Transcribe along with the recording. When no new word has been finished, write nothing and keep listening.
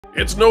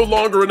It's no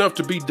longer enough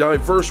to be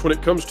diverse when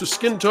it comes to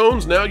skin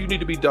tones. Now you need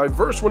to be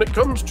diverse when it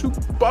comes to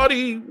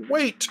body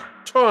weight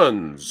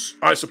tons,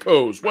 I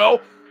suppose.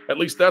 Well, at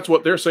least that's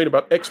what they're saying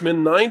about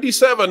X-Men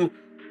 97,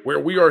 where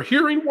we are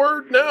hearing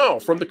word now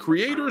from the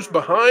creators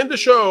behind the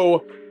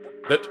show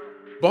that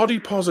body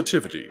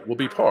positivity will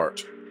be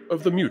part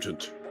of the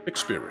mutant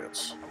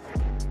experience.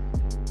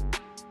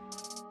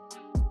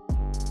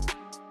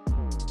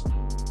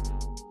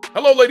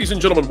 Hello, ladies and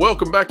gentlemen.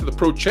 Welcome back to the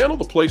Pro Channel,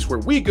 the place where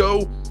we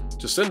go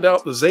to send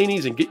out the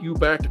zanies and get you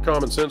back to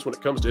common sense when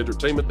it comes to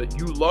entertainment that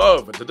you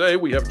love. And today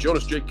we have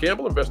Jonas J.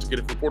 Campbell,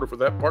 investigative reporter for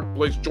That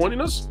Marketplace,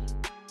 joining us.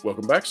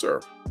 Welcome back, sir.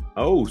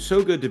 Oh,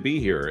 so good to be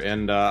here.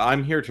 And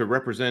I'm here to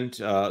represent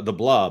the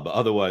Blob,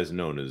 otherwise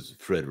known as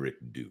Frederick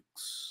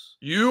Dukes.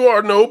 You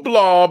are no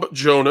blob,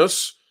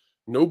 Jonas.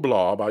 No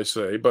blob, I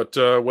say. But,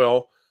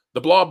 well,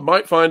 the Blob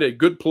might find a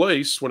good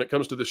place when it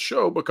comes to this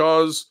show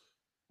because,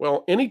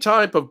 well, any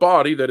type of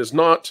body that is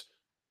not,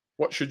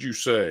 what should you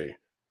say,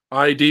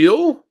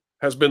 ideal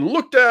has been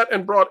looked at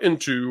and brought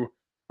into,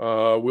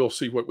 we'll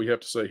see what we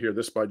have to say here.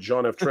 This by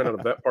John F. Trent out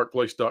of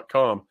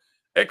thatparkplace.com.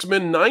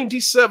 X-Men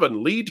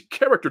 97 lead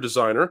character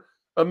designer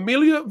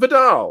Amelia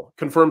Vidal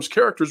confirms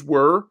characters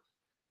were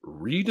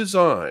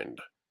redesigned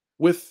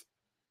with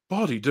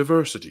body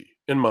diversity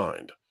in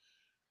mind.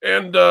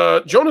 And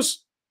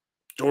Jonas,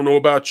 don't know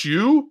about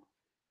you,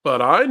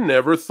 but I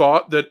never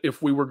thought that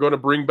if we were going to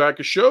bring back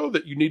a show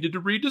that you needed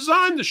to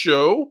redesign the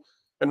show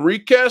and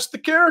recast the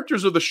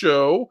characters of the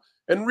show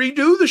and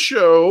redo the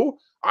show.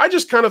 I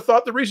just kind of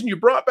thought the reason you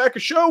brought back a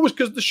show was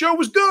because the show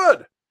was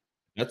good.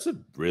 That's a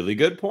really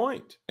good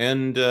point.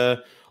 And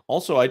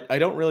also, I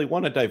don't really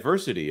want a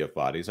diversity of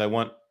bodies. I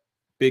want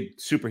big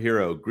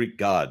superhero Greek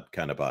god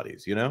kind of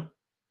bodies, you know?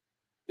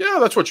 Yeah,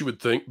 that's what you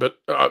would think. But,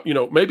 you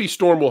know, maybe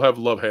Storm will have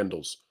love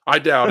handles. I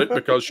doubt it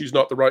because she's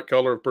not the right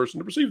color of person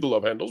to receive the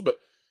love handles. But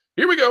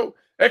here we go.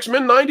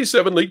 X-Men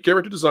 97 lead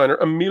character designer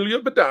Amelia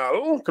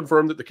Vidal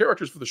confirmed that the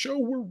characters for the show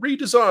were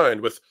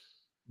redesigned with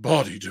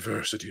body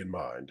diversity in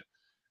mind.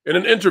 In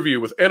an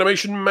interview with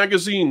Animation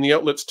Magazine, the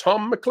outlet's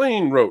Tom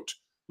McLean wrote,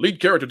 lead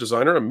character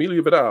designer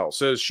Amelia Vidal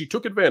says she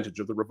took advantage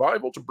of the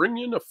revival to bring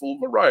in a full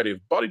variety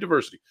of body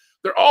diversity.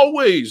 They're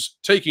always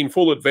taking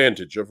full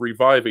advantage of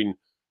reviving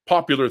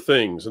popular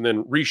things and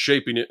then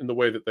reshaping it in the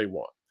way that they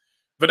want.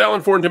 Vidal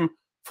informed him,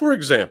 for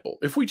example,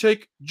 if we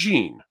take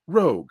Jean,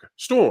 Rogue,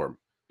 Storm,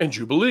 and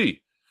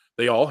Jubilee,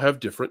 they all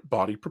have different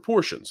body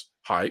proportions,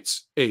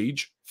 heights,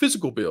 age,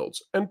 physical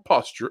builds, and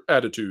posture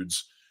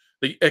attitudes.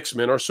 The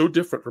X-Men are so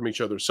different from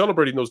each other.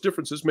 Celebrating those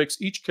differences makes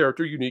each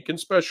character unique and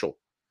special.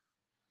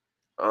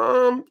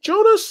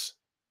 Jonas,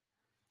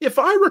 if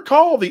I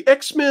recall, the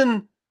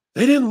X-Men,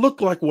 they didn't look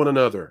like one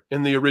another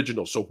in the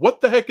original. So what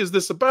the heck is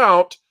this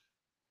about?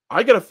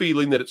 I got a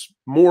feeling that it's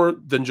more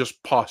than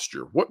just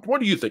posture.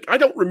 What do you think? I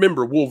don't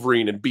remember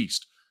Wolverine and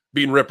Beast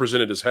being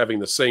represented as having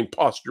the same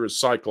posture as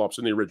Cyclops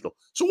in the original.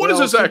 So what is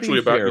this actually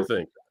about, you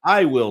think?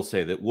 I will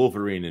say that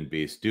Wolverine and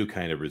Beast do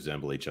kind of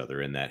resemble each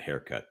other in that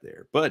haircut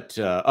there. But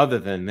other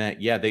than that,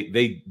 yeah,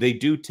 they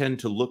do tend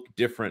to look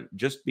different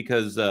just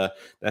because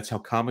that's how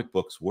comic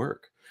books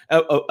work.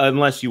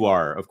 Unless you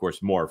are, of course,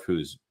 Morph,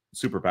 whose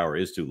superpower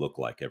is to look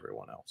like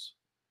everyone else.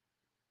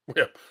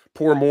 Yeah,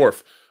 poor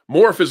Morph.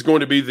 Morph is going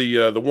to be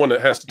the one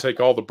that has to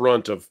take all the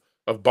brunt of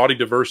body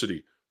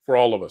diversity for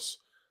all of us.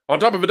 On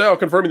top of Vidal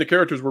confirming the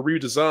characters were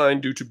redesigned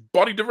due to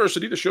body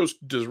diversity, the show's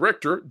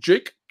director,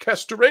 Jake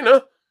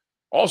Castorena,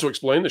 also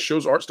explained the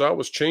show's art style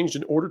was changed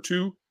in order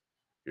to,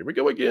 here we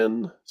go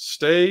again,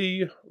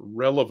 stay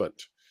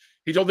relevant.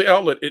 He told the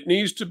outlet, it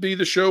needs to be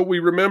the show we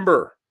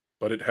remember,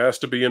 but it has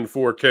to be in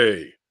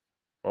 4K.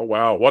 Oh,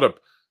 wow.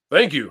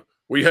 Thank you.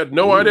 We had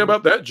no idea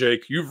about that,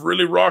 Jake. You've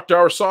really rocked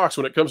our socks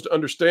when it comes to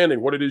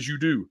understanding what it is you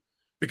do.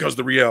 Because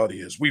the reality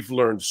is we've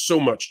learned so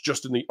much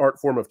just in the art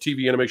form of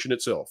TV animation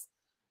itself.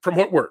 From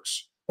what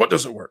works, what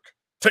doesn't work,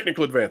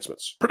 technical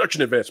advancements,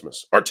 production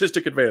advancements,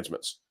 artistic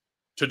advancements.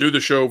 To do the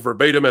show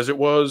verbatim as it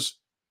was,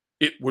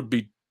 it would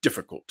be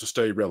difficult to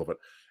stay relevant.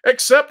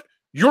 Except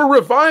you're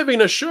reviving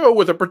a show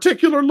with a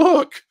particular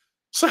look.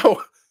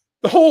 So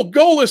the whole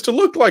goal is to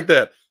look like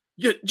that.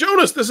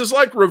 Jonas, this is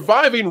like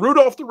reviving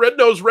Rudolph the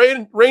Red-Nosed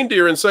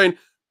Reindeer and saying,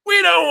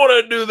 we don't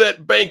want to do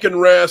that Bankin'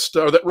 Rest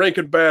or that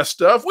Rankin Bass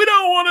stuff. We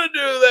don't want to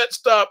do that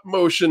stop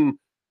motion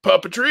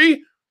puppetry.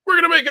 We're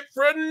going to make it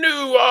for a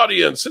new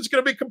audience. It's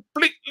going to be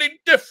completely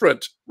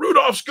different.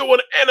 Rudolph's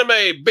going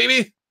anime,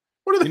 baby.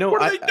 What are they,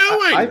 what are they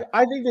doing?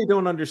 I think they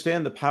don't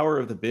understand the power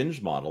of the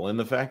binge model and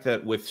the fact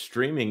that with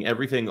streaming,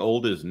 everything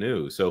old is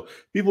new. So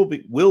people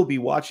will be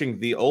watching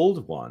the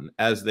old one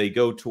as they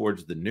go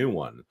towards the new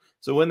one.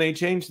 So when they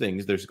change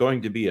things, there's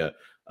going to be it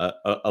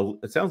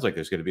sounds like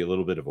there's going to be a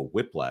little bit of a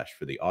whiplash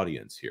for the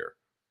audience here.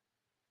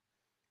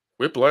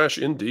 Whiplash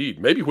indeed.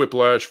 Maybe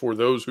whiplash for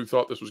those who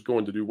thought this was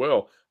going to do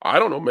well. I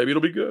don't know. Maybe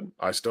it'll be good.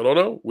 I still don't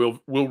know.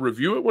 We'll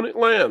review it when it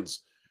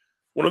lands.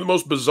 One of the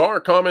most bizarre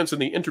comments in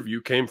the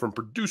interview came from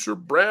producer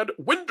Brad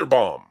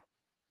Winderbaum.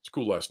 It's a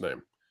cool last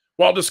name.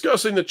 While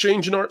discussing the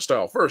change in art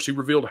style, first he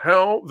revealed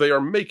how they are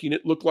making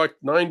it look like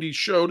 90s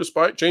show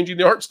despite changing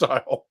the art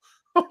style.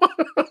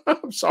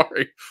 I'm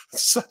sorry.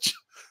 Such.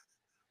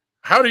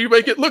 How do you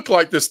make it look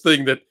like this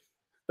thing that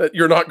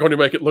you're not going to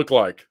make it look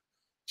like?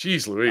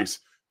 Jeez Louise.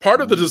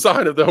 Part of the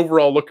design of the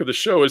overall look of the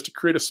show is to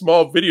create a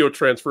small video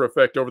transfer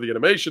effect over the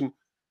animation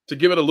to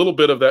give it a little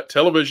bit of that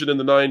television in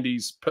the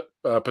 90s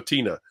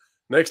patina.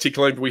 Next, he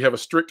claimed we have a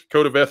strict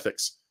code of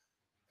ethics.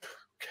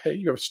 Okay,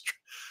 you have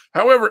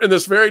however, in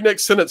this very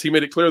next sentence, he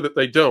made it clear that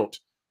they don't.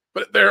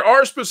 But there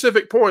are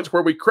specific points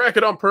where we crack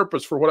it on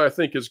purpose for what I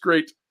think is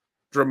great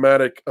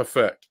dramatic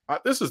effect.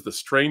 This is the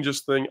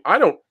strangest thing. I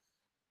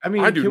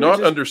do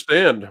not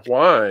understand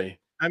why.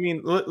 I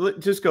mean,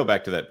 just go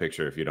back to that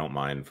picture if you don't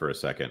mind for a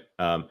second.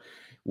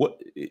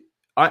 What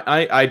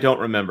I don't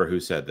remember who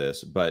said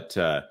this, but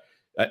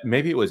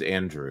maybe it was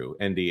Andrew,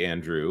 ND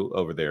Andrew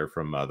over there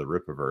from the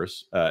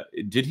Rippaverse.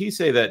 Did he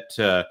say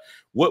that?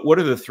 What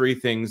are the three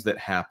things that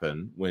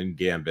happen when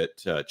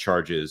Gambit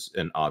charges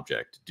an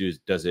object?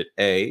 Does it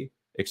A,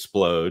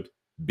 explode,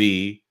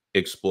 B,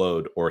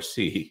 explode, or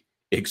C,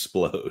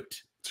 explode?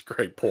 It's a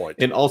great point.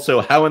 And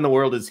also, how in the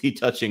world is he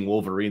touching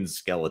Wolverine's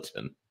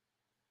skeleton?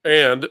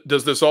 And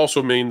does this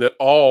also mean that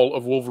all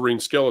of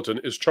Wolverine's skeleton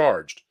is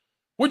charged?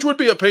 Which would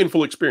be a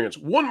painful experience.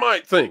 One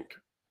might think.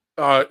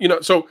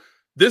 So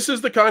this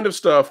is the kind of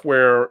stuff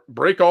where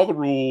break all the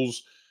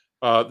rules.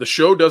 The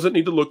show doesn't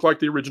need to look like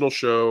the original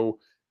show.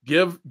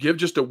 Give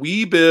just a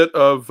wee bit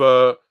of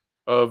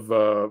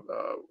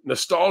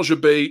nostalgia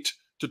bait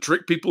to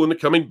trick people into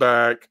coming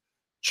back.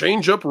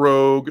 Change up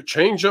Rogue,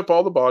 change up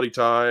all the body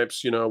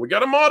types. We got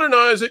to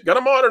modernize it,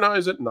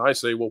 And I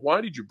say, well, why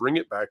did you bring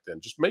it back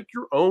then? Just make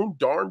your own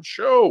darn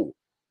show.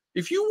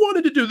 If you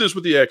wanted to do this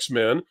with the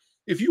X-Men,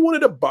 if you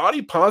wanted a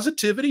body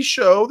positivity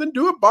show, then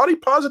do a body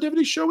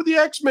positivity show with the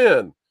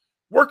X-Men.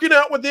 Working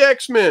out with the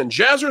X-Men,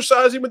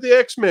 jazzercising with the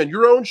X-Men,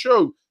 your own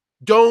show.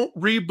 Don't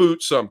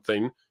reboot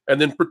something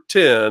and then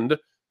pretend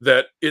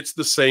that it's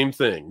the same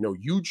thing. No,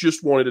 you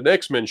just wanted an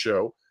X-Men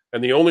show.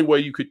 And the only way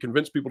you could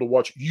convince people to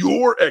watch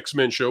your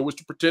X-Men show was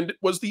to pretend it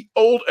was the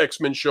old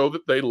X-Men show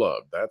that they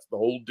loved. That's the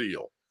whole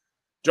deal.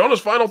 Jonas,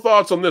 final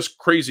thoughts on this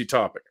crazy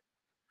topic?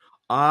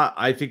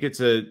 I think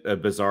it's a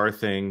bizarre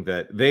thing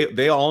that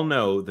they all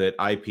know that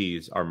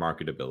IPs are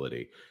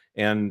marketability.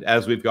 And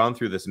as we've gone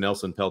through this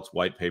Nelson Peltz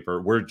white paper,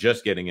 we're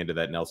just getting into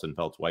that Nelson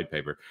Peltz white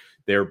paper.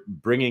 They're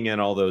bringing in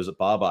all those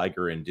Bob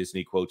Iger and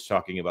Disney quotes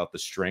talking about the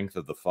strength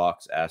of the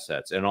Fox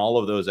assets and all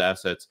of those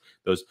assets,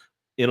 those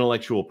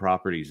intellectual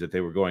properties that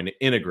they were going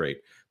to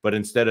integrate. But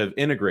instead of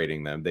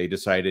integrating them, they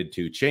decided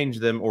to change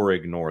them or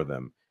ignore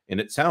them. And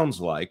it sounds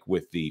like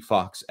with the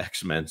Fox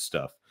X-Men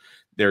stuff,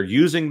 they're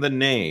using the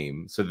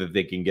name so that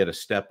they can get a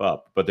step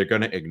up, but they're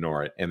going to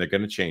ignore it and they're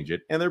going to change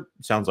it. And it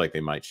sounds like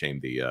they might shame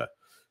the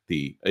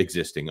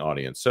existing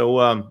audience.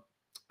 So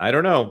I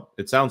don't know.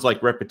 It sounds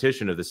like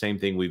repetition of the same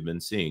thing we've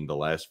been seeing the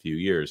last few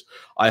years.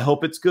 I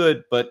hope it's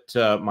good, but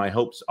my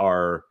hopes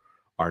are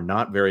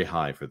not very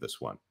high for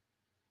this one.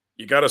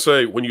 You got to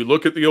say, when you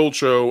look at the old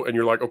show and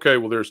you're like, okay,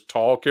 well, there's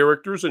tall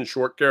characters and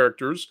short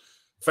characters,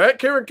 fat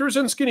characters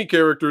and skinny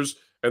characters,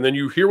 and then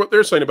you hear what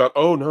they're saying about,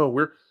 oh no,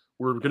 we're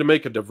going to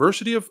make a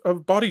diversity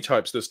of body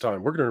types this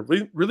time. We're going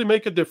to really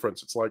make a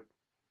difference. It's like,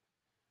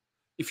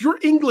 if your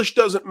English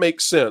doesn't make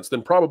sense,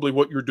 then probably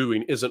what you're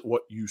doing isn't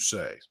what you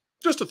say.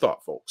 Just a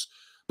thought, folks.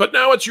 But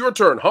now it's your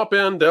turn. Hop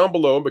in down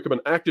below and become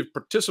an active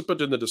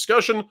participant in the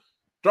discussion.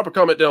 Drop a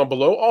comment down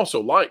below.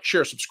 Also, like,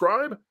 share,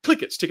 subscribe.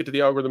 Click it. Stick it to the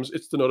algorithms.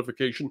 It's the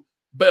notification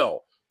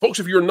bell. Folks,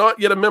 if you're not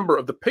yet a member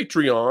of the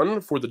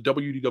Patreon for the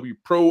WDW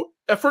Pro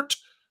effort,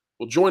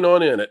 well, join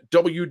on in at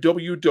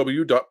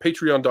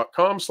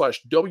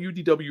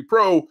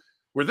www.patreon.com/WDWPro,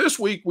 where this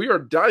week we are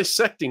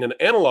dissecting and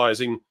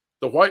analyzing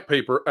the white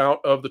paper out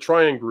of the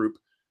Triangle Group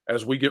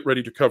as we get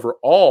ready to cover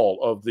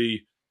all of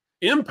the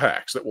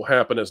impacts that will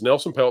happen as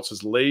Nelson Peltz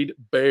has laid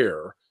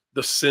bare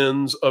the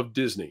sins of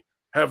Disney.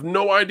 Have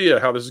no idea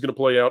how this is going to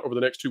play out over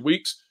the next 2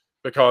 weeks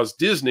because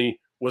Disney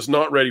was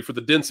not ready for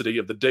the density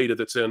of the data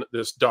that's in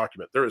this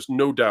document. There is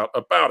no doubt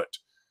about it.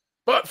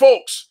 But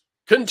folks,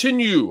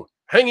 continue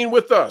hanging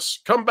with us.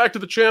 Come back to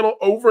the channel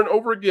over and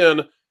over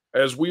again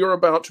as we are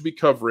about to be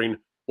covering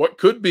what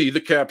could be the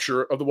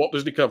capture of the Walt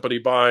Disney Company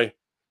by,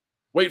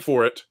 wait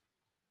for it,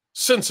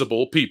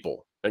 sensible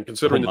people. And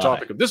considering the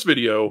topic of this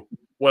video,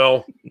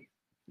 well,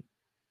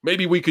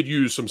 maybe we could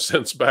use some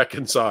sense back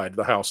inside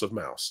the House of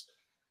Mouse.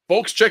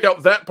 Folks, check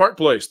out That Part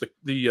Place,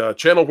 the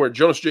channel where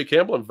Jonas J.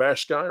 Campbell and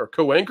Vash Sky are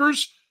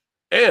co-anchors.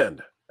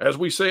 And as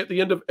we say at the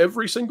end of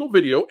every single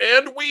video,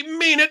 and we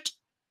mean it,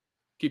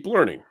 keep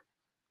learning,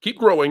 keep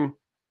growing,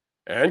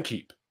 and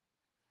keep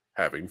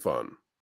having fun.